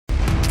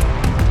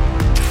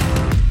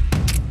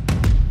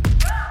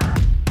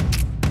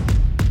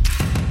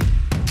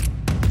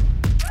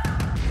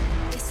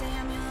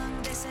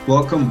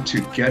Welcome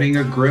to Getting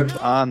a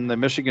Grip on the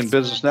Michigan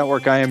Business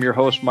Network. I am your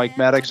host, Mike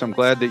Maddox. I'm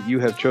glad that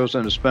you have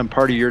chosen to spend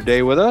part of your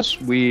day with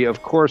us. We,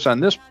 of course, on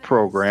this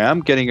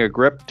program, Getting a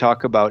Grip,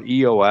 talk about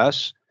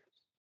EOS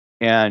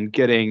and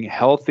getting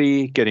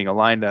healthy, getting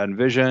aligned on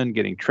vision,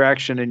 getting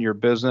traction in your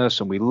business.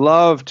 And we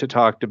love to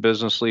talk to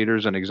business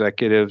leaders and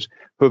executives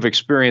who have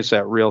experienced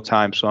that real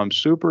time. So I'm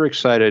super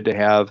excited to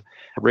have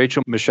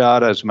Rachel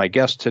Michaud as my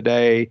guest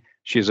today.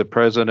 She's a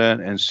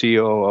president and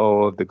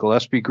COO of the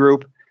Gillespie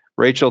Group.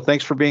 Rachel,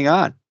 thanks for being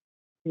on.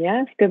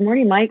 Yes. Good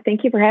morning, Mike.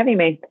 Thank you for having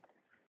me.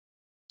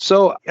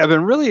 So I've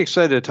been really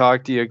excited to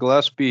talk to you.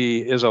 Gillespie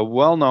is a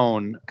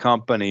well-known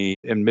company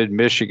in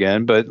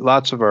mid-Michigan, but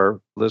lots of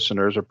our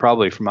listeners are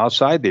probably from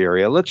outside the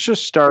area. Let's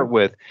just start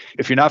with,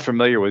 if you're not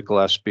familiar with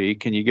Gillespie,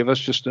 can you give us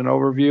just an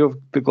overview of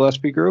the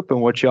Gillespie Group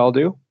and what y'all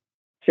do?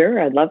 Sure,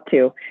 I'd love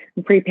to.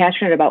 I'm pretty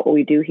passionate about what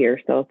we do here,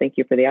 so thank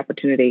you for the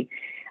opportunity.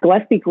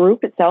 Gillespie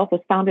Group itself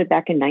was founded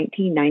back in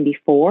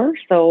 1994.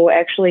 So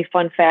actually,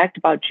 fun fact,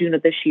 about June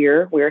of this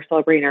year, we are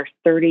celebrating our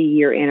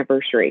 30-year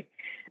anniversary.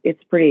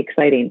 It's pretty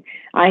exciting.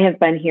 I have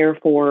been here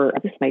for,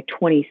 this is my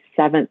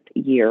 27th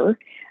year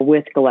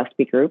with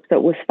Gillespie Group. So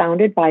it was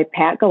founded by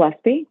Pat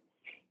Gillespie,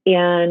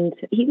 and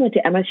he went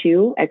to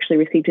MSU, actually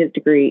received his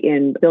degree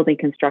in building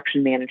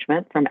construction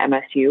management from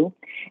MSU,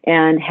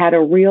 and had a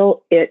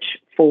real itch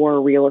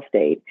for real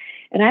estate.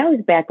 And I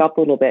always back up a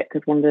little bit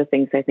because one of the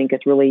things I think is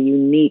really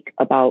unique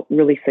about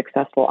really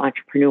successful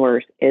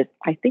entrepreneurs is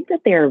I think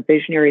that they are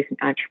visionaries and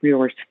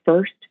entrepreneurs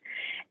first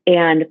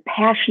and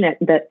passionate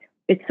that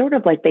it's sort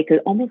of like they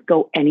could almost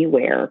go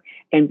anywhere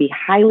and be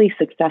highly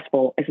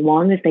successful as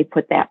long as they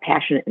put that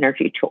passionate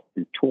energy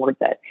towards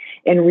it.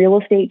 And real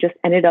estate just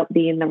ended up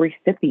being the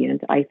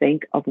recipient, I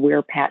think, of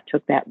where Pat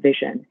took that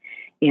vision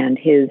and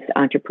his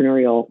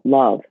entrepreneurial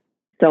love.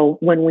 So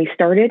when we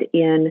started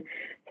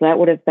so that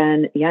would have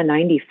been,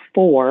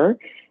 94,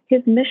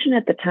 his mission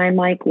at the time,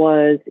 Mike,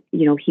 was,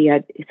 he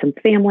had some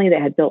family that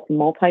had built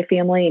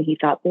multifamily, and he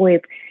thought, boy,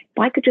 if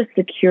I could just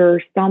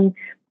secure some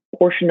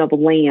portion of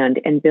land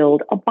and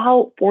build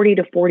about 40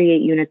 to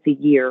 48 units a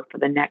year for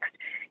the next,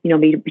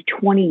 maybe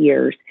 20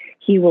 years,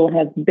 he will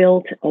have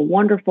built a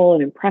wonderful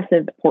and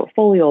impressive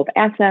portfolio of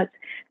assets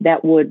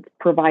that would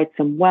provide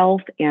some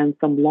wealth and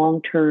some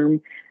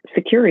long-term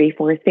security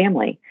for his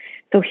family.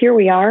 So here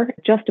we are,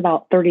 just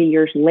about 30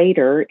 years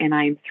later, and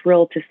I'm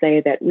thrilled to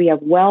say that we have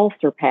well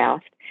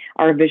surpassed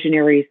our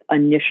visionary's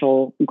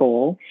initial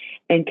goal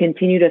and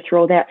continue to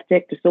throw that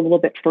stick just a little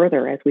bit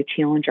further as we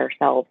challenge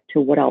ourselves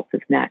to what else is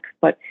next.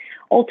 But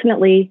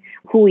ultimately,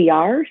 who we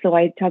are, so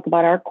I talk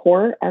about our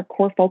core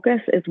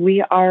focus is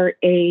we're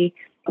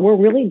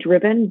really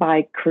driven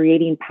by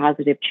creating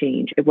positive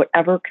change in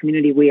whatever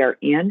community we are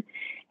in.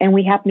 And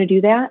we happen to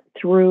do that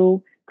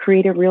through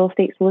creative real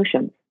estate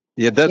solutions.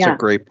 Yeah, that's a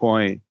great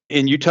point.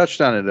 And you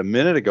touched on it a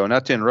minute ago.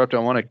 Not to interrupt, I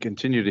want to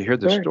continue to hear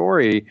the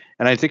story.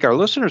 And I think our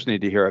listeners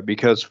need to hear it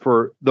because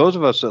for those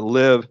of us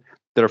that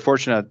are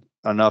fortunate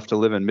enough to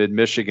live in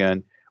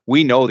mid-Michigan,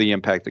 we know the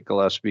impact that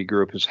Gillespie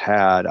Group has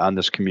had on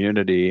this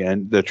community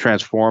and the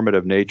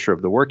transformative nature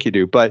of the work you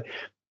do. But,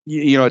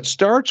 it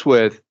starts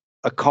with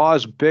a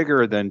cause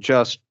bigger than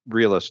just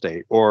real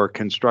estate or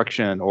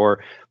construction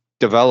or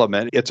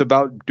development. It's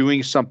about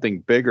doing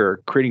something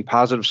bigger, creating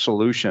positive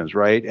solutions,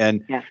 right?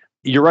 And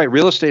you're right,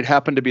 real estate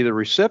happened to be the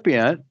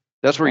recipient.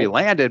 That's where you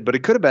landed, but it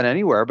could have been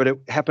anywhere, but it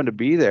happened to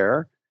be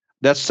there.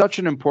 That's such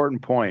an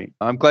important point.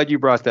 I'm glad you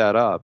brought that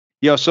up.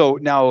 So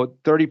now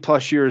 30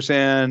 plus years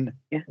in,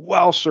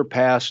 well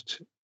surpassed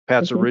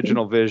Pat's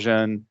original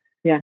vision.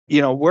 Yeah.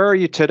 Where are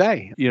you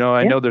today?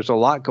 I know there's a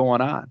lot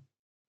going on.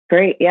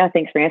 Great. Yeah,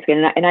 thanks for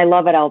asking. And I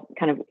love it. I'll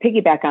kind of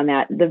piggyback on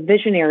that. The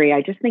visionary,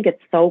 I just think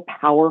it's so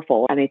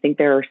powerful. And I think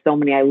there are so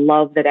many. I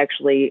love that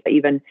actually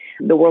even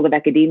the world of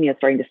academia is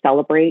starting to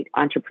celebrate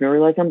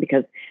entrepreneurialism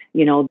because,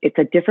 it's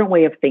a different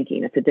way of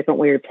thinking. It's a different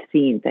way of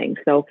seeing things.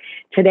 So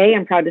today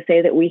I'm proud to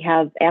say that we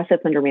have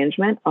assets under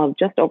management of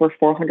just over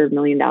 $400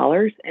 million.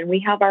 And we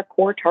have our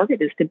core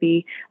target is to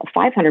be a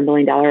 $500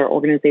 million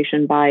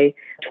organization by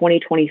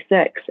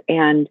 2026.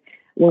 And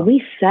when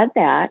we said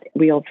that,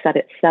 we all said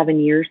it 7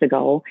 years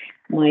ago,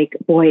 Mike,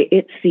 boy,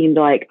 it seemed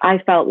like I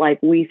felt like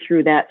we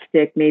threw that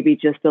stick maybe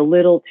just a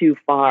little too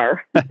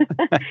far.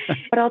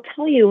 But I'll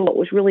tell you what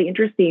was really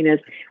interesting is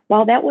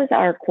while that was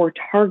our core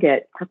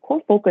target, our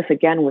core focus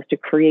again was to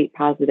create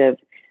positive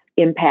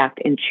impact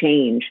and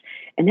change.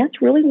 And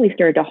that's really when we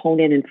started to hone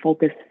in and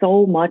focus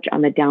so much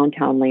on the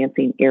downtown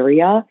Lansing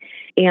area.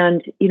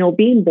 And,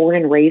 being born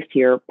and raised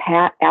here,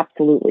 Pat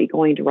absolutely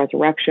going to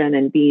Resurrection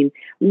and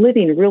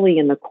living really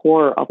in the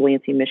core of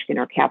Lansing, Michigan,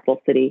 our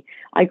capital city.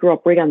 I grew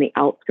up right on the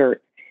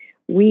outskirts.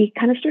 We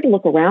kind of started to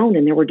look around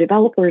and there were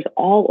developers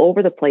all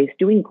over the place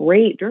doing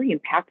great, very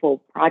impactful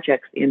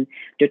projects in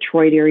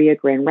Detroit area,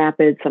 Grand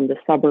Rapids, some of the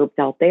suburbs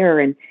out there.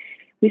 And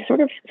we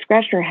sort of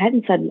scratched our head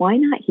and said, why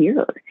not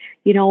here?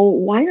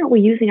 Why aren't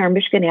we using our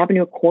Michigan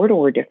Avenue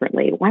corridor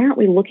differently? Why aren't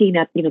we looking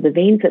at, the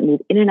veins that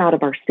move in and out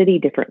of our city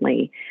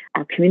differently?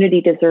 Our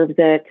community deserves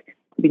it.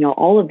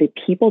 All of the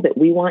people that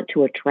we want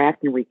to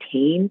attract and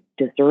retain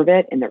deserve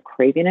it, and they're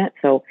craving it.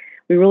 So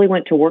we really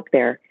went to work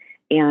there.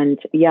 And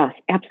yes,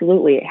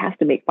 absolutely, it has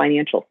to make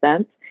financial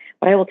sense.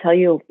 But I will tell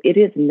you, it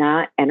is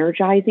not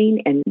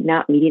energizing and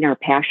not meeting our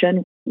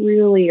passion.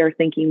 Really are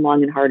thinking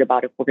long and hard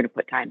about if we're going to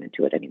put time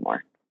into it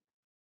anymore.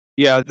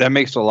 Yeah, that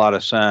makes a lot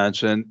of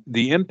sense. And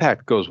the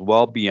impact goes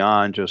well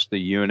beyond just the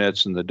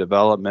units and the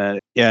development.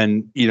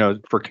 And,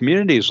 for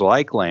communities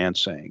like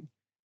Lansing,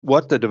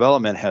 what the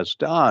development has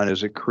done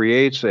is it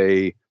creates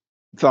a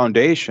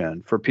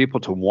foundation for people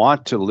to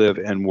want to live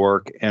and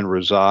work and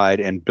reside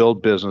and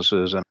build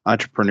businesses and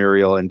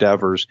entrepreneurial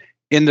endeavors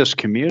in this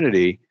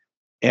community.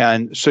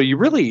 And so you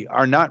really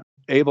are not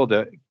able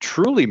to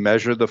truly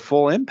measure the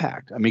full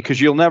impact. I mean,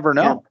 because you'll never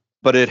know. Yeah.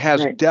 But it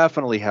has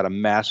definitely had a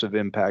massive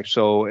impact.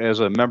 So as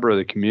a member of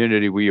the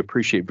community, we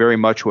appreciate very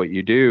much what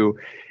you do.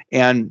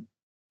 And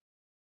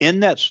in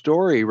that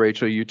story,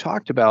 Rachel, you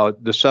talked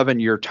about the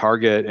 7-year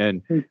target,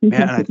 and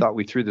man, I thought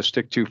we threw the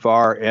stick too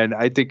far. And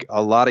I think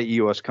a lot of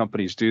EOS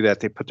companies do that.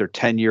 They put their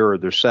 10-year or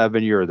their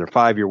 7-year or their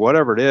 5-year,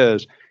 whatever it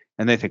is,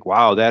 and they think,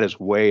 wow, that is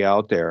way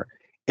out there.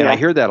 And I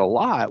hear that a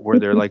lot where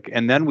they're like,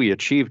 and then we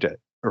achieved it,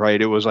 right?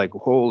 It was like,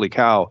 holy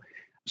cow.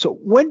 So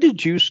when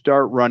did you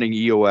start running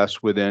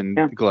EOS within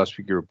the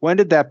Gillespie Group? When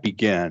did that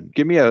begin?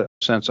 Give me a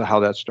sense of how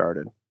that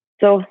started.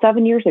 So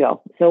 7 years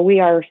ago. So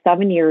we are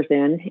 7 years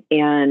in,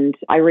 and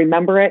I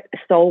remember it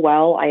so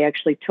well. I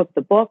actually took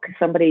the book.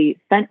 Somebody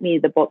sent me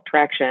the book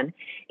Traction.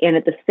 And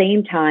at the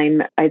same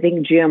time, I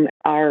think Jim,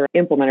 our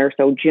implementer,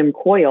 so Jim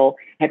Coyle,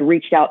 had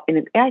reached out,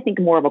 and I think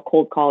more of a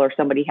cold call, or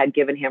somebody had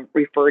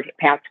referred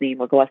Pat's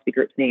name or Gillespie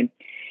Group's name.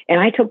 And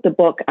I took the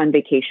book on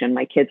vacation.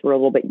 My kids were a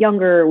little bit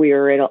younger. We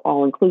were at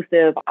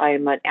all-inclusive.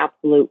 I'm an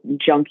absolute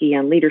junkie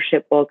on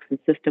leadership books and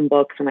system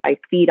books, and I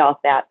feed off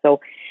that.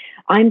 So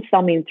I'm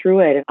thumbing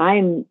through it.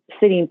 I'm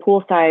sitting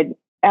poolside,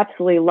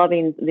 absolutely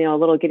loving, a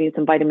little getting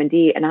some vitamin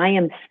D. And I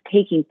am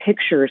taking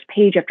pictures,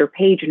 page after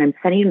page, and I'm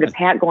sending them to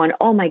Pat going,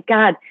 oh my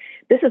God,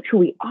 this is who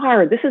we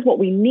are. This is what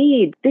we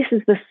need. This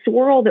is the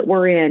swirl that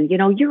we're in.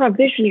 You're a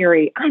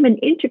visionary. I'm an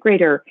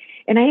integrator.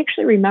 And I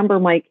actually remember,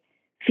 Mike,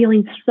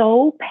 feeling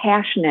so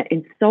passionate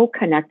and so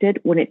connected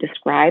when it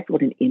described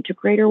what an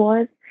integrator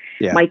was.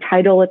 Yeah. My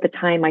title at the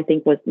time, I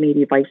think, was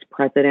maybe vice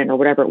president or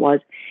whatever it was.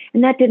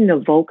 And that didn't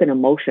evoke an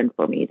emotion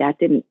for me. That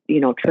didn't,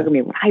 trigger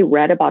me. When I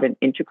read about an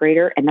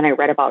integrator and then I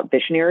read about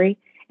visionary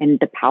and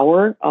the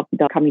power of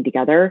the coming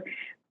together,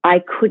 I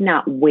could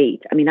not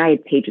wait. I mean, I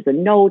had pages of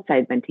notes. I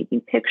had been taking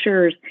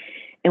pictures.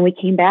 And we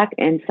came back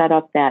and set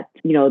up that,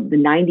 the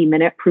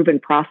 90-minute proven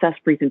process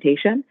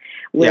presentation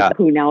with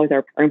who now is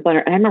our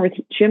implementer. And I remember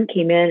Jim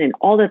came in and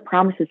all the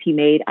promises he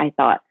made, I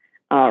thought,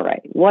 all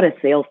right, what a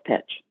sales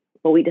pitch.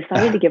 But we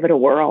decided to give it a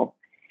whirl.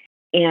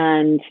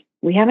 And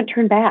we haven't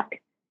turned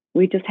back.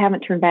 We just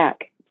haven't turned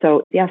back.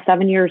 So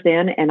 7 years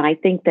in, and I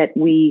think that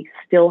we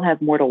still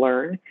have more to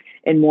learn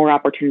and more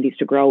opportunities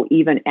to grow,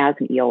 even as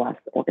an EOS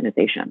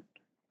organization.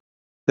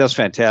 That's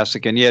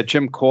fantastic. And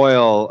Jim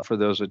Coyle, for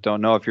those that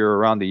don't know, if you're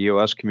around the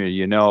EOS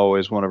community,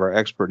 is one of our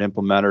expert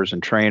implementers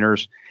and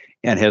trainers,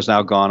 and has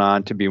now gone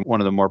on to be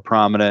one of the more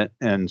prominent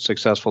and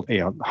successful,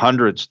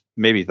 hundreds,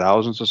 maybe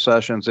thousands of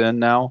sessions in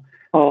now.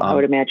 Oh, I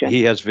would imagine.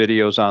 He has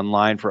videos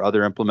online for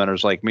other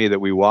implementers like me that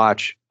we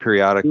watch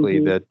periodically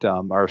that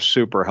are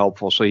super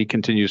helpful. So he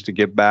continues to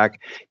give back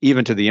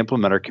even to the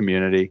implementer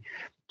community.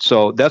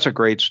 So that's a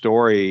great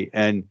story.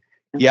 And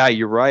yeah,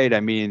 you're right.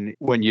 I mean,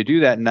 when you do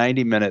that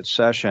 90-minute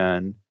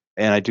session,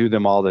 and I do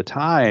them all the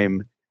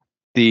time,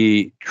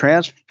 the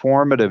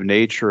transformative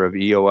nature of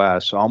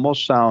EOS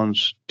almost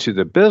sounds to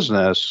the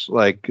business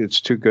like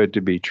it's too good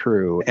to be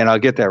true. And I'll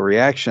get that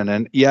reaction.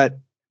 And yet,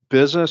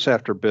 business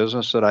after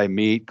business that I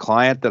meet,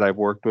 client that I've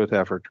worked with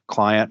after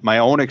client, my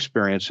own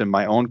experience in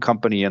my own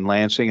company in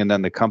Lansing, and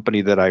then the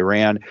company that I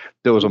ran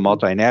that was a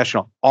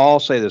multinational, all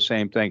say the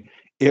same thing.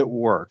 It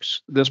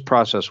works. This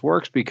process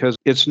works because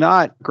it's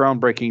not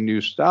groundbreaking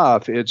new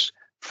stuff. It's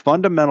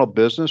fundamental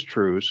business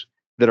truths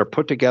that are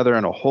put together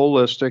in a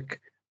holistic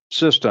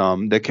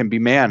system that can be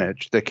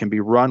managed, that can be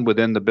run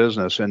within the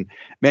business. And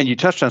man, you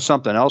touched on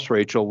something else,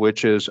 Rachel,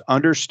 which is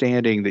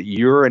understanding that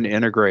you're an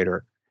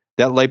integrator.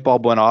 That light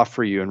bulb went off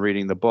for you in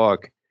reading the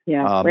book.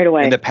 Yeah, right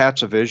away. And that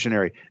Pat's a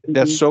visionary.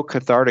 That's so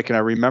cathartic. And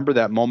I remember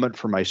that moment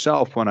for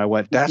myself when I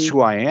went, that's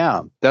who I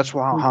am. That's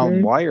how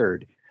I'm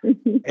wired.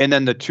 And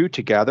then the two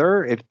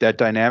together, if that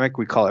dynamic,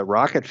 we call it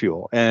rocket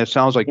fuel. And it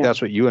sounds like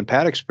that's what you and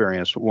Pat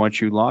experienced once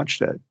you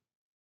launched it.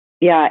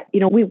 Yeah,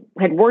 we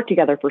had worked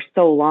together for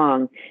so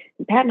long.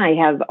 Pat and I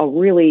have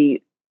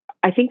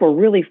I think we're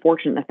really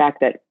fortunate in the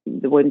fact that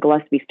when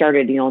Gillespie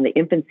started, in the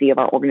infancy of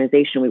our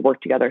organization, we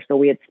worked together. So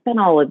we had spent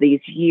all of these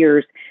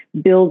years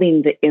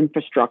building the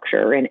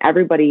infrastructure, and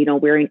everybody,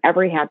 wearing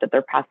every hat that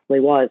there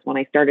possibly was. When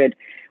I started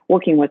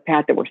working with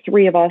Pat, there were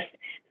 3 of us.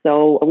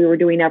 So we were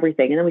doing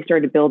everything. And then we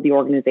started to build the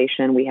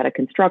organization. We had a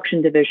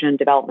construction division,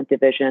 development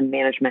division,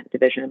 management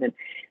division, and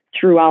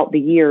throughout the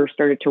year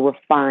started to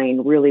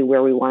refine really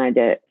where we wanted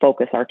to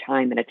focus our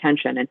time and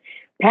attention. And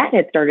Pat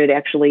had started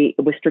actually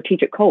with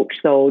strategic coach.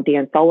 So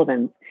Dan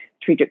Sullivan's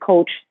strategic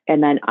coach.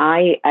 And then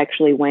I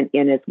actually went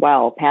in as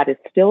well. Pat is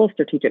still a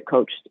strategic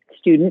coach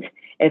student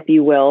if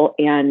you will.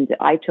 And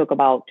I took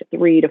about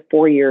 3 to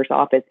 4 years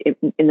off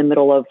in the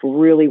middle of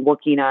really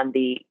working on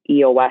the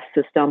EOS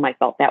system. I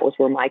felt that was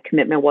where my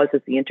commitment was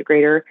as the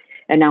integrator.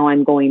 And now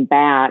I'm going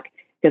back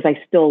because I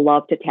still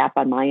love to tap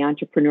on my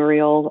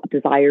entrepreneurial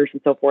desires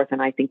and so forth.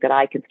 And I think that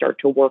I can start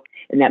to work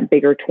in that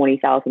bigger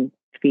 20,000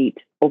 feet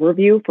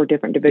overview for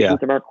different divisions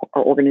of our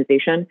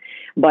organization.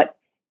 But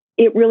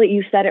it really,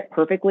 you said it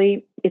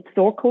perfectly. It's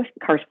so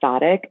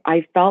cathartic.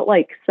 I felt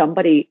like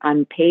somebody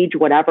on page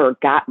whatever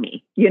got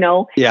me,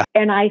 Yeah.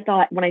 And I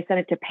thought, when I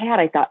sent it to Pat,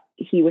 I thought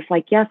he was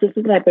like, yes, this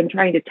is what I've been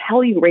trying to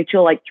tell you,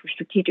 Rachel, like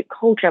strategic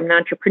coach, I'm an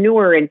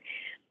entrepreneur. And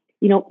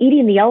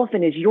eating the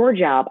elephant is your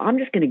job. I'm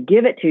just going to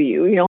give it to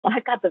you.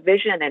 I've got the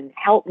vision and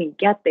help me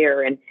get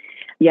there. And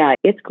yeah,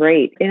 it's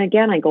great. And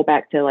again, I go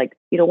back to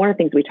one of the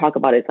things we talk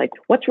about is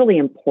what's really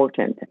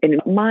important in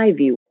my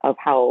view of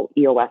how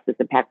EOS is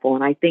impactful.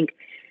 And I think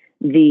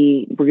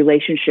the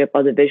relationship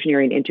of the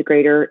visionary and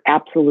integrator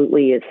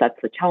absolutely sets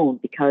the tone,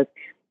 because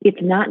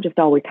it's not just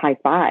always high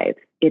fives.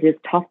 It is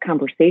tough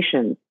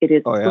conversations. It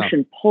is push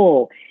and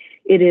pull.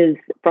 It is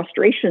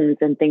frustrations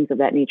and things of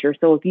that nature.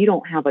 So if you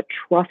don't have a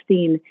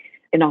trusting,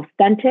 an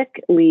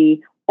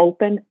authentically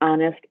open,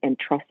 honest, and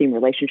trusting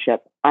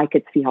relationship, I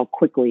could see how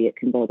quickly it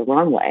can go the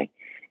wrong way.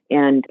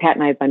 And Pat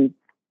and I have been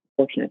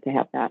fortunate to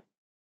have that.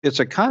 It's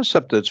a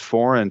concept that's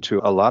foreign to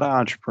a lot of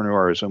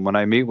entrepreneurs. And when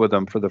I meet with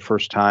them for the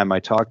first time,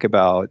 I talk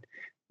about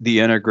the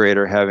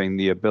integrator having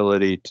the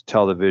ability to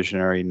tell the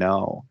visionary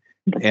no.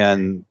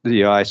 And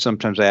I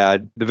sometimes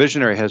add the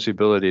visionary has the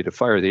ability to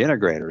fire the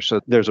integrator.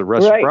 So there's a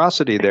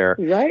reciprocity there.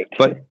 Right.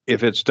 But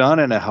if it's done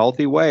in a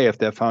healthy way, if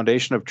that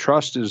foundation of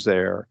trust is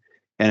there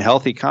and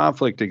healthy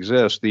conflict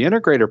exists, the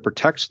integrator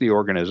protects the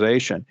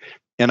organization.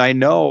 And I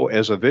know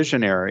as a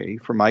visionary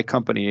for my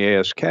company,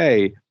 ASK,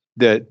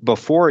 that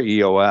before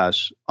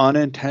EOS,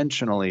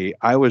 unintentionally,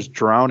 I was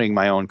drowning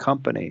my own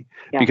company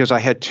because I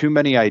had too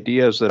many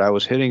ideas that I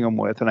was hitting them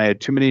with, and I had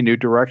too many new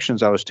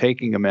directions I was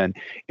taking them in,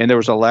 and there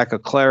was a lack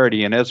of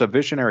clarity. And as a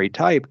visionary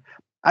type,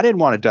 I didn't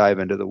want to dive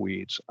into the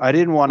weeds. I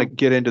didn't want to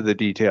get into the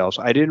details.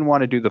 I didn't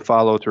want to do the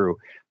follow through.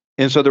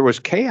 And so there was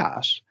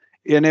chaos,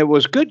 and it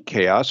was good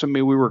chaos. I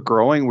mean, we were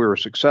growing, we were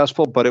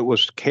successful, but it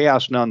was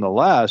chaos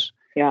nonetheless.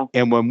 Yeah.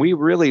 And when we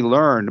really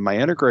learned, my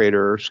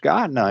integrator,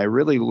 Scott, and I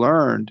really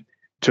learned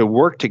to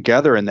work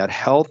together in that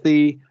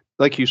healthy,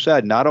 like you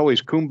said, not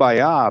always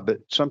kumbaya, but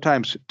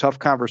sometimes tough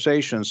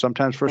conversations,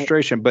 sometimes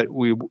frustration, but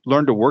we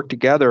learned to work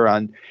together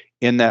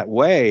in that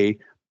way.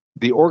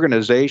 The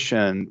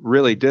organization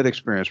really did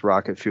experience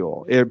rocket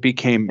fuel. It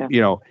became,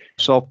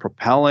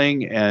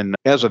 self-propelling. And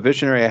as a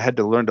visionary, I had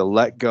to learn to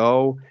let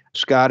go.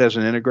 Scott, as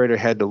an integrator,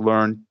 had to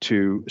learn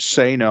to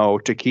say no,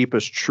 to keep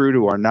us true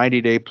to our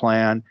 90-day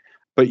plan.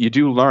 But you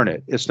do learn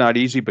it. It's not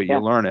easy, but you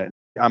learn it.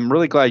 I'm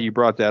really glad you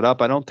brought that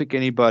up. I don't think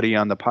anybody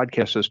on the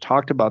podcast has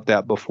talked about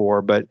that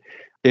before, but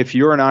if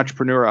you're an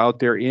entrepreneur out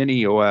there in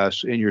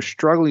EOS and you're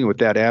struggling with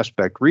that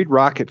aspect, read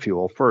Rocket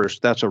Fuel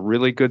first. That's a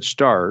really good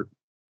start.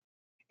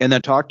 And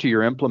then talk to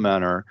your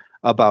implementer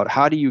about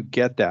how do you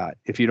get that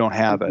if you don't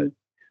have it.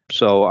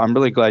 So I'm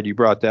really glad you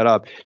brought that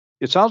up.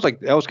 It sounds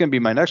like that was going to be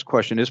my next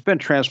question. It's been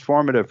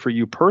transformative for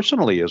you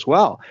personally as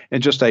well,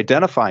 and just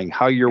identifying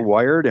how you're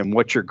wired and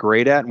what you're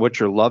great at and what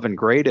your love and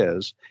great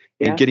is,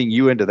 and getting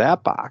you into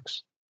that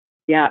box.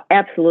 Yeah,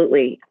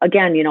 absolutely.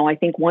 Again, I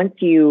think once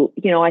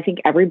I think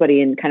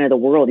everybody in kind of the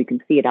world, you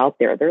can see it out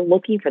there. They're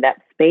looking for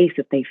that space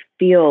if they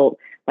feel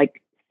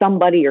like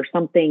somebody or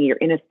something, you're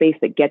in a space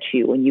that gets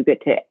you and you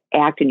get to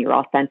act in your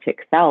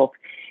authentic self.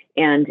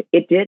 And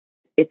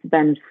it's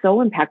been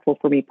so impactful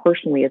for me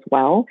personally as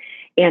well.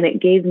 And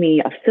it gave me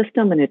a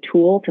system and a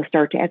tool to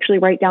start to actually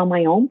write down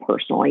my own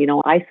personal.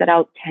 I set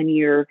out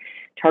 10-year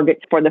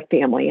targets for the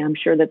family. I'm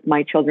sure that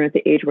my children at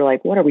the age were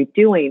like, what are we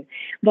doing?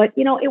 But,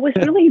 it was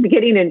really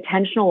getting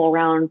intentional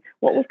around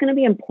what was going to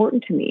be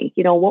important to me.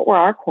 What were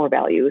our core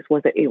values?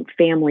 Was it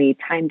family,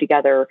 time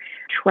together,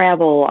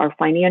 travel, our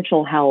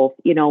financial health,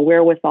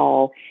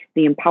 wherewithal,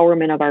 the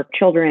empowerment of our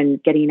children,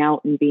 getting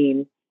out and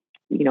being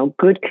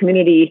good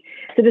community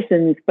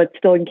citizens, but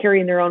still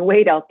carrying their own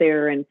weight out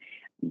there.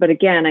 But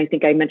again, I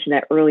think I mentioned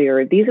that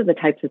earlier. These are the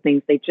types of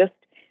things they just,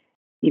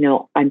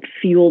 I'm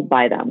fueled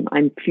by them.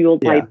 I'm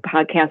fueled by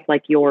podcasts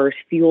like yours,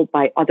 fueled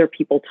by other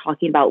people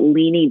talking about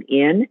leaning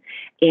in.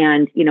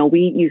 And,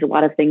 we use a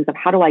lot of things of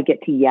how do I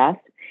get to yes?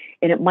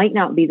 And it might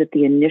not be that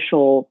the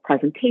initial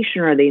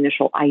presentation or the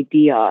initial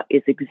idea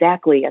is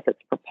exactly as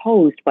it's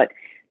proposed, but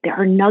there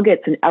are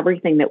nuggets in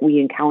everything that we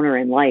encounter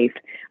in life,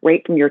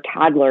 right from your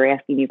toddler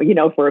asking you,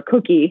 for a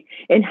cookie,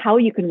 and how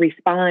you can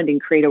respond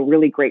and create a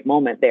really great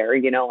moment there,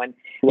 and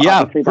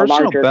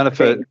personal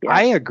benefit. Things,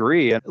 I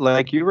agree. And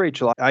like you,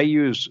 Rachel, I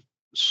use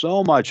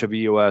so much of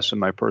EOS in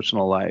my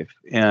personal life,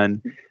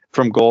 and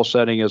from goal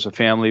setting as a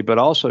family, but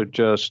also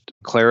just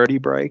clarity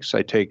breaks.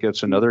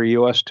 It's another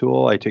EOS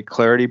tool. I take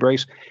clarity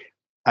breaks.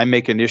 I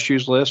make an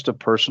issues list of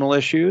personal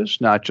issues,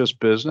 not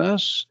just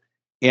business.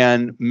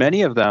 And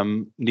many of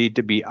them need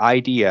to be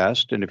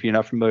IDS'd. And if you're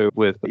not familiar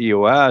with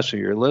EOS or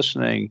you're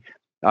listening,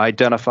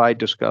 identify,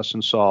 discuss,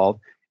 and solve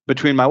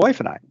between my wife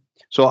and I.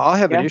 So I'll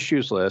have an Yeah.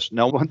 issues list.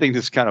 Now, one thing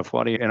that's kind of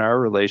funny in our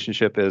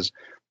relationship is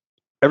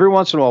every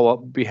once in a while we'll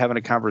be having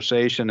a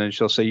conversation and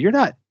she'll say,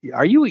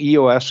 are you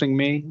EOSing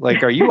me?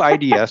 Like, are you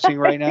IDSing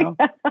right now?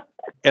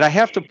 And I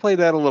have to play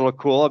that a little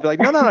cool. I'll be like,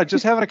 no,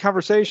 just having a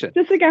conversation.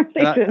 Just a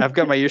conversation. And I've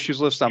got my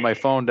issues list on my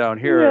phone down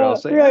here. Yeah, And I'll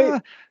say,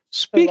 right.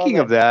 speaking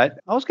of that,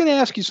 I was going to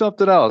ask you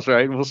something else,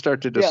 right? And we'll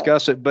start to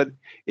discuss it, but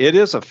it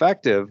is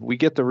effective. We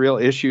get the real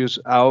issues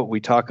out.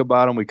 We talk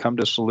about them. We come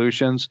to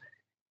solutions.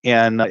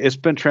 And it's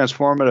been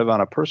transformative on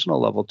a personal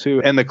level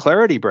too. And the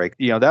clarity break,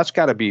 that's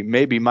got to be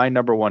maybe my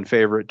number one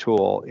favorite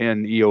tool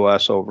in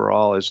EOS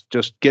overall is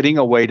just getting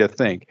a way to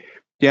think.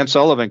 Dan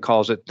Sullivan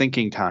calls it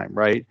thinking time,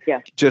 right?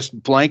 Yeah.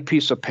 Just blank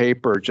piece of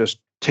paper, just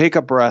take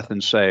a breath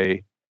and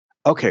say,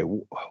 okay,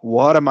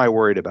 what am I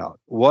worried about?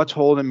 What's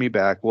holding me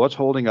back? What's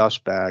holding us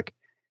back?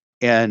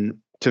 And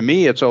to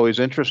me, it's always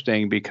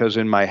interesting because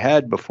in my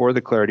head, before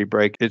the clarity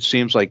break, it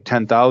seems like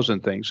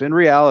 10,000 things. In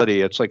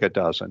reality, it's like a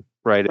dozen,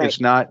 right? It's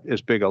not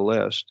as big a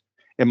list.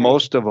 And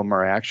most of them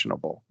are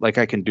actionable. Like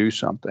I can do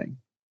something.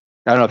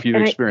 I don't know if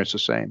you've experienced the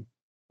same.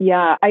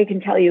 Yeah, I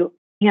can tell you,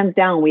 hands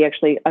down, we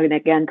actually, and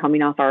again,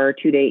 coming off our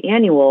 2-day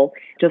annual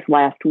just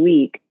last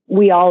week,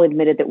 we all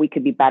admitted that we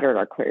could be better at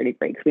our clarity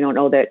breaks. We don't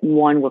know that,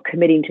 one, we're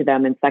committing to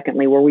them, and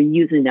secondly, were we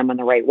using them in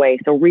the right way?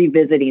 So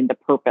revisiting the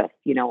purpose,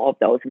 of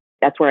those.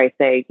 That's where I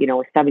say,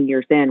 7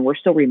 years in, we're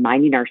still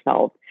reminding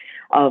ourselves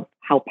of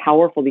how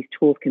powerful these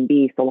tools can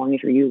be so long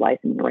as you're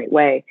utilizing them in the right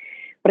way.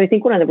 But I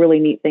think one of the really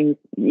neat things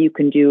you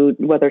can do,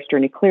 whether it's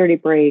during a clarity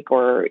break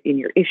or in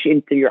your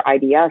issue, through your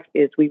IDS,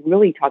 is we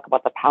really talk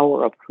about the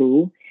power of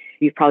who.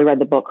 You've probably read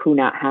the book, Who,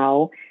 Not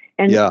How.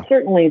 And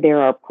certainly there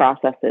are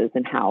processes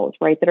and hows,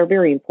 right, that are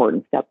very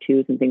important, step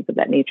twos and things of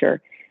that nature.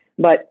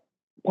 But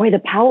boy, the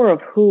power of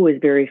who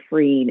is very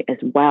freeing as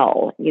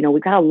well.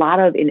 We've got a lot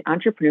of, in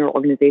entrepreneur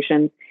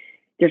organizations,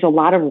 there's a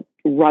lot of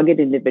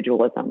rugged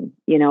individualism,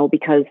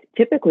 because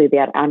typically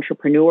that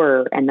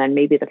entrepreneur and then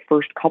maybe the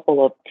first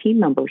couple of team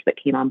members that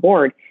came on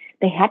board,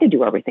 they had to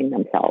do everything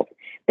themselves.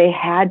 They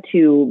had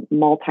to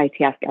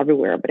multitask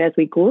everywhere. But as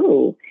we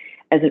grew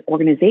as an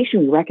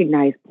organization, we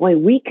recognized, boy,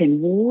 we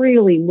can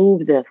really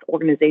move this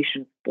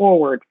organization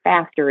forward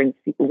faster and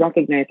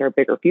recognize our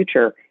bigger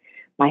future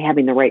by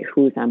having the right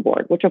who's on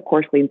board, which of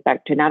course leads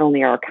back to not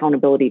only our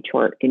accountability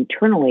chart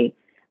internally,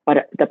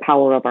 but the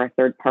power of our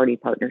third-party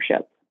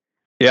partnerships.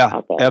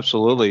 Yeah,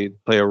 absolutely.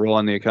 Play a role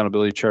on the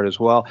accountability chart as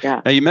well. Yeah.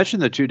 Now, you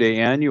mentioned the 2-day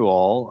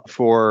annual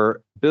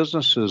for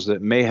businesses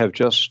that may have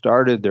just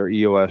started their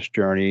EOS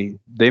journey.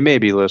 They may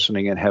be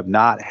listening and have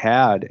not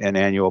had an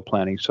annual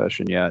planning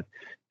session yet.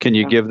 Can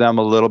you give them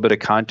a little bit of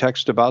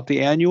context about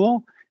the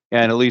annual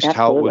and at least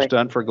how it was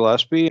done for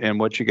Gillespie and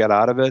what you got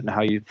out of it and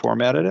how you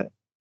formatted it?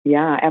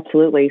 Yeah,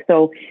 absolutely.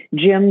 So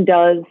Jim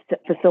does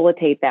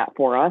facilitate that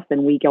for us,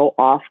 and we go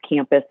off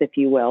campus, if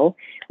you will.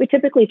 We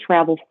typically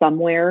travel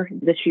somewhere.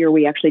 This year,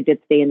 we actually did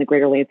stay in the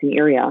greater Lansing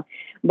area,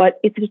 but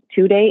it's a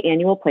 2-day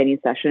annual planning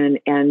session.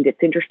 And it's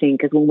interesting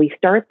because when we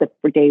start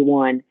for day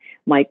one,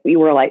 Mike, we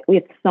were like, we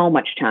have so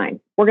much time.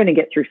 We're going to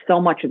get through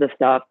so much of the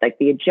stuff. Like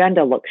the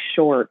agenda looks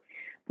short.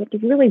 But the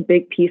really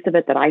big piece of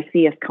it that I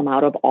see us come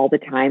out of all the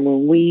time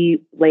when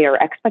we lay our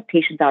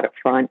expectations out up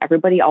front,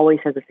 everybody always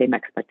has the same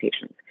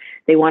expectations.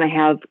 They want to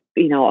have,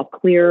 a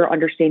clear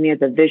understanding of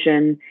the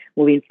vision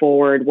moving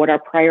forward, what our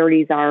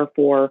priorities are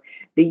for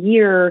the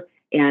year,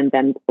 and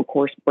then, of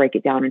course, break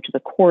it down into the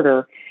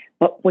quarter.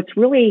 But what's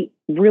really,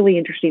 really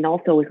interesting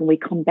also is when we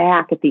come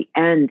back at the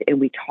end and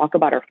we talk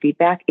about our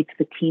feedback, it's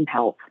the team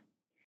health.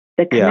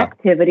 The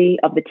connectivity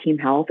of the team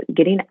health,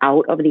 getting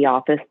out of the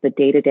office, the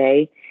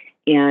day-to-day,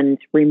 and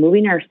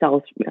removing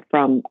ourselves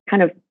from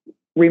kind of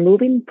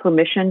removing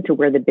permission to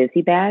wear the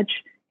busy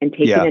badge and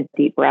taking a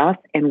deep breath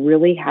and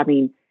really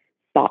having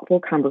thoughtful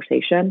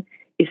conversation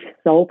is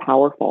so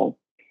powerful.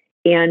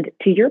 And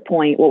to your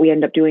point, what we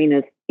end up doing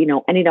is,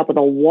 ending up with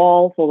a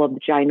wall full of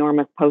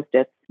ginormous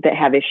Post-its that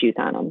have issues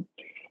on them.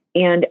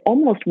 And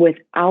almost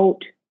without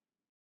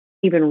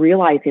even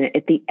realizing it,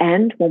 at the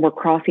end, when we're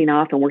crossing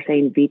off and we're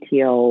saying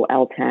VTO,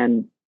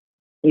 L10,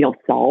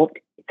 solved,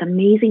 it's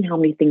amazing how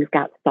many things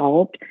got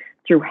solved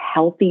through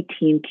healthy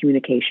team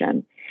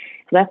communication.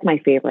 So that's my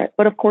favorite.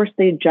 But of course,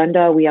 the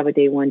agenda, we have a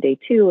day one, day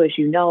two. As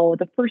you know,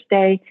 the first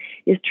day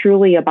is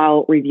truly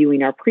about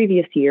reviewing our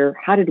previous year.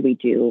 How did we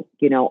do?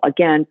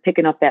 Again,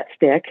 picking up that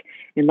stick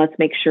and let's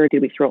make sure,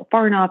 did we throw it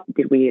far enough?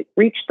 Did we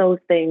reach those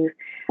things?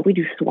 We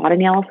do SWOT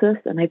analysis.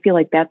 And I feel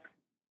like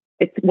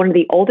it's one of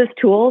the oldest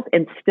tools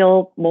and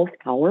still most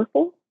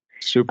powerful.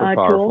 Super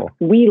powerful.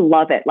 Tool. We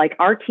love it. Like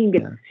our team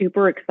gets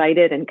super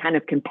excited and kind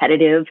of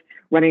competitive,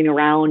 running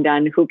around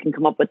on who can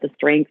come up with the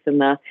strengths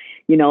and the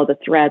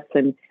threats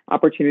and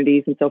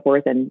opportunities and so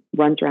forth, and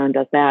runs around,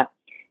 does that.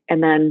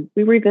 And then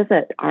we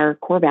revisit our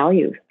core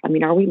values. I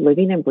mean, are we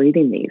living and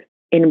breathing these?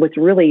 And what's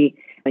really,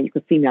 you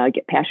can see me, I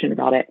get passionate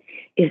about it,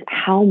 is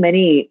how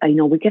many,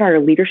 we get our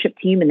leadership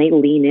team and they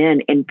lean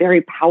in and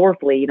very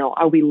powerfully,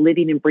 are we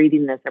living and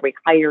breathing this? Are we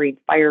hiring,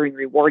 firing,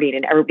 rewarding?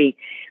 And everybody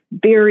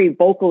very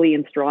vocally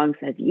and strong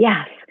says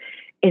yes.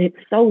 And it's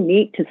so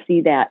neat to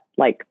see that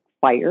like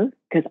fire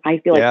because I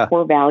feel like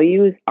core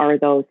values are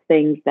those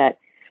things that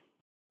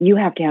you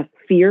have to have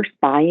fierce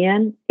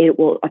buy-in. It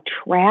will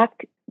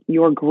attract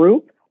your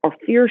group or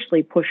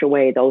fiercely push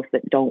away those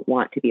that don't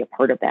want to be a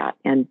part of that.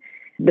 And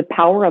the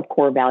power of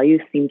core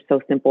values seems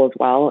so simple as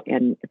well.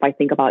 And if I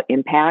think about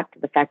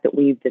impact, the fact that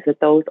we visit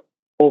those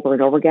over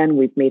and over again,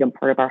 we've made them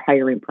part of our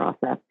hiring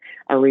process,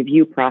 our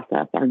review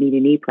process, our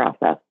need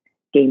process.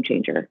 Game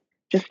changer.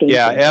 Just game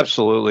changer. Yeah,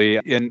 absolutely.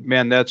 And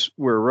man,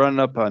 we're running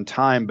up on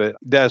time, but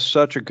that's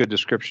such a good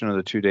description of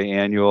the 2-day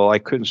annual. I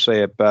couldn't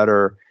say it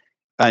better.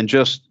 And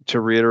just to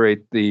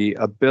reiterate, the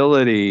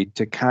ability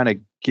to kind of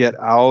get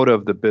out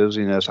of the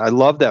busyness. I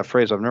love that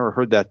phrase. I've never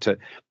heard that, to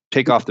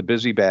take off the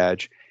busy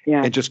badge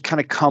and just kind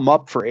of come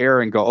up for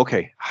air and go,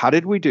 okay, how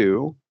did we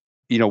do?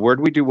 Where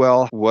did we do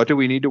well? What do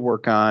we need to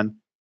work on?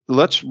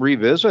 Let's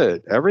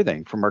revisit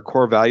everything from our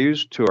core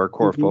values to our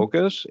core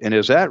focus. And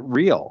is that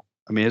real?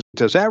 I mean,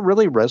 does that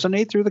really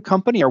resonate through the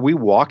company? Are we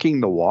walking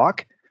the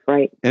walk?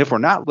 Right. And if we're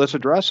not, let's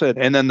address it.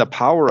 And then the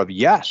power of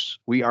yes,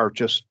 we are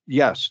just,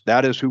 yes,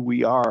 that is who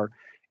we are.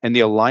 And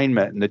the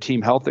alignment and the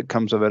team health that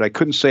comes of it. I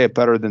couldn't say it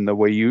better than the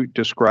way you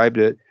described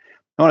it.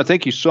 I want to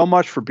thank you so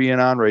much for being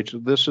on,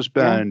 Rachel. This has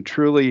been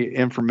truly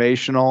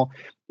informational.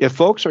 If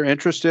folks are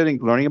interested in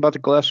learning about the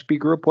Gillespie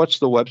Group, what's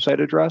the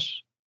website address?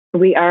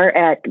 We are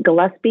at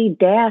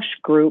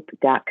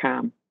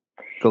Gillespie-group.com.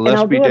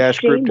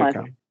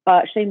 Gillespie-group.com.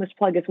 Shameless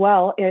plug as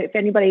well. If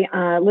anybody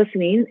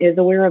listening is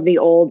aware of the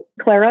old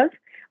Clara's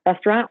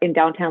restaurant in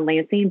downtown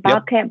Lansing,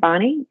 Bobcat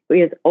Bonnie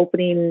is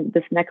opening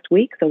this next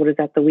week. So what is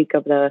that, the week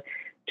of the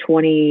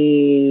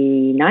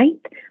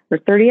 29th or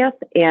 30th,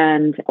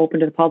 and open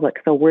to the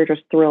public. So we're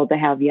just thrilled to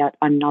have yet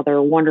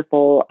another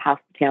wonderful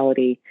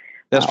hospitality.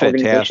 That's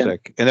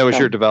fantastic. And that was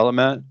your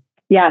development?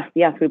 Yes.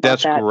 We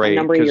bought that great, a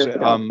number of years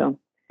ago.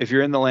 If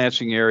you're in the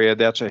Lansing area,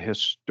 that's a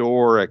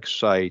historic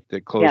site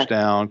that closed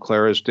down.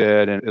 Clara's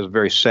did, and it was a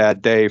very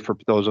sad day for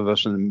those of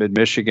us in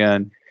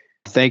mid-Michigan.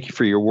 Thank you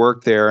for your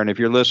work there. And if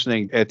you're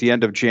listening at the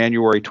end of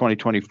January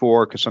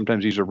 2024, because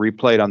sometimes these are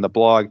replayed on the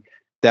blog,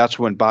 that's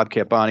when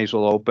Bobcat Bonnie's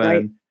will open.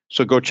 Right.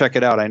 So go check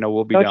it out. I know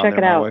we'll be down there,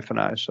 my wife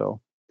and I.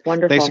 So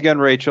wonderful. Thanks again,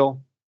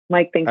 Rachel.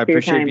 Mike, thanks for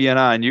your time. I appreciate being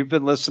on. You've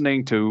been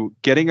listening to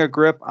Getting a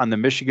Grip on the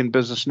Michigan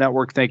Business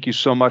Network. Thank you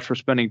so much for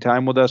spending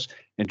time with us.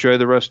 Enjoy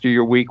the rest of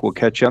your week. We'll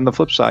catch you on the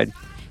flip side.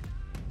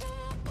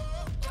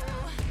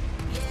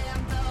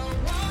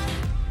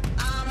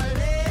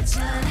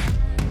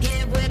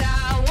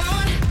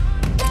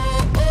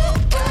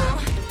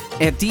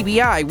 At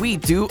DBI, we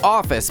do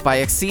office by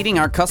exceeding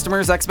our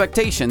customers'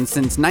 expectations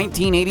since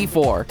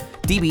 1984.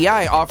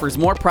 DBI offers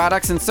more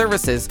products and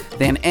services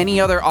than any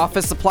other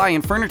office supply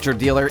and furniture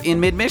dealer in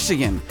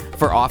mid-Michigan.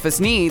 For office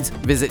needs,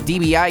 visit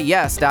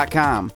dbiyes.com.